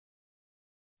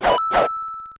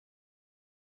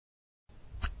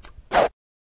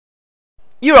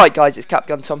You're right guys, it's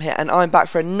Capgun Tom here and I'm back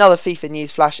for another FIFA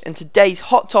news flash, and today's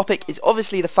hot topic is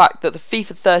obviously the fact that the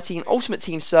FIFA 13 Ultimate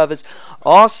Team servers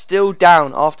are still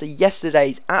down after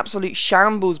yesterday's absolute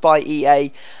shambles by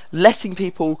EA, letting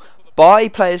people buy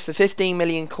players for 15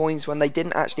 million coins when they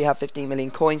didn't actually have 15 million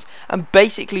coins, and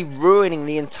basically ruining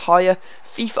the entire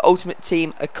FIFA Ultimate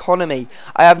Team economy.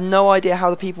 I have no idea how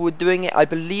the people were doing it. I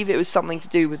believe it was something to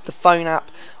do with the phone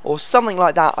app or something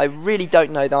like that. I really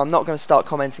don't know though. I'm not going to start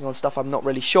commenting on stuff I'm not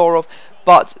really sure of,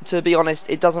 but to be honest,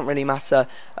 it doesn't really matter.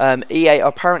 EA are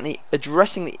apparently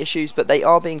addressing the issues, but they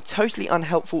are being totally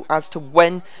unhelpful as to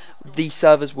when these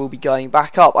servers will be going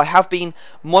back up. I have been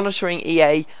monitoring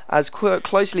EA as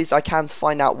closely as I can to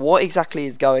find out what exactly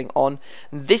is going on.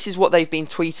 This is what they've been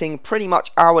tweeting pretty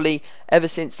much hourly ever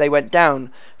since they went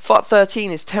down. FIFA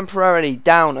 13 is temporarily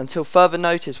down until further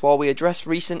notice while we address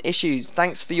recent issues.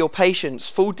 Thanks for your patience.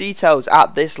 Full details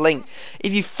at this link.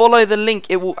 If you follow the link,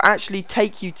 it will actually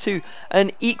take you to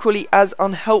an equally as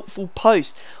unhelpful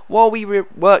post. While we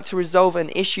work to resolve an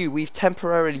issue, we've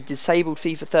temporarily disabled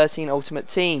FIFA 13 Ultimate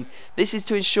Team. This is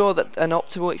to ensure that an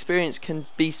optimal experience can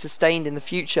be sustained in the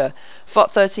future.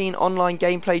 FIFA 13 online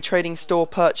gameplay trading store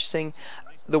purchasing,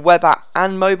 the web app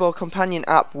and mobile companion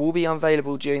app will be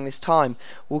available during this time.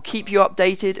 We'll keep you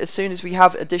updated as soon as we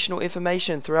have additional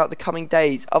information throughout the coming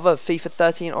days. Other FIFA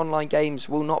 13 online games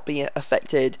will not be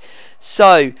affected.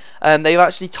 So they've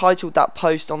actually titled that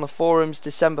post on the forums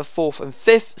December 4th and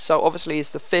 5th, so obviously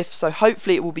it's the 5th, so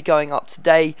hopefully it will be going up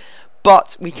today.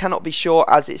 But we cannot be sure,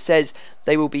 as it says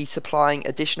they will be supplying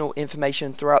additional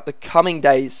information throughout the coming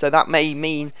days, so that may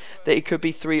mean that it could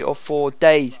be 3 or 4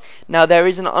 days. Now there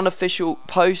is an unofficial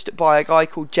post by a guy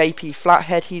called JP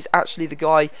Flathead. He's actually the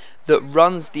guy that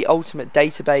runs the Ultimate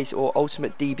Database or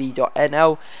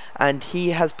ultimatedb.nl, and he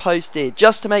has posted,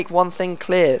 just to make one thing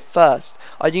clear first,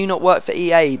 I do not work for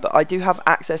EA, but I do have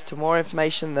access to more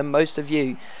information than most of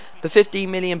you. The 15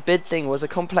 million bid thing was a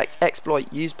complex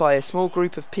exploit used by a small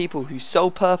group of people whose sole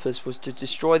purpose was to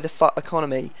destroy the FUT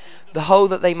economy. The hole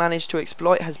that they managed to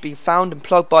exploit has been found and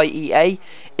plugged by EA.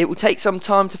 It will take some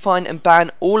time to find and ban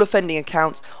all offending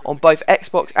accounts on both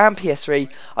Xbox and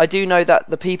PS3. I do know that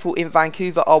the people in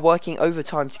Vancouver are working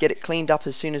overtime to get it cleaned up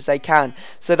as soon as they can.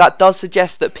 So that does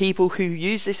suggest that people who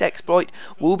use this exploit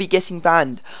will be getting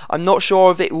banned. I'm not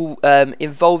sure if it will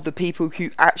involve the people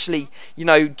who actually, you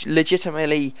know,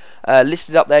 legitimately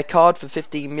listed up their card for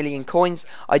 15 million coins.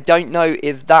 I don't know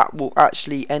if that will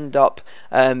actually end up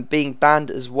being banned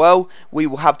as well. We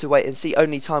will have to wait and see.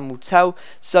 Only time will tell.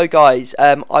 So guys,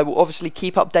 I will obviously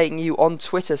keep updating you on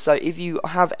Twitter, so if you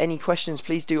have any questions,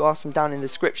 please do ask them down in the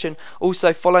description.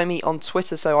 Also follow me on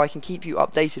Twitter so I can keep you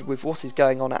updated with what is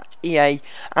going on at EA,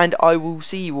 and I will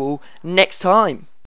see you all next time.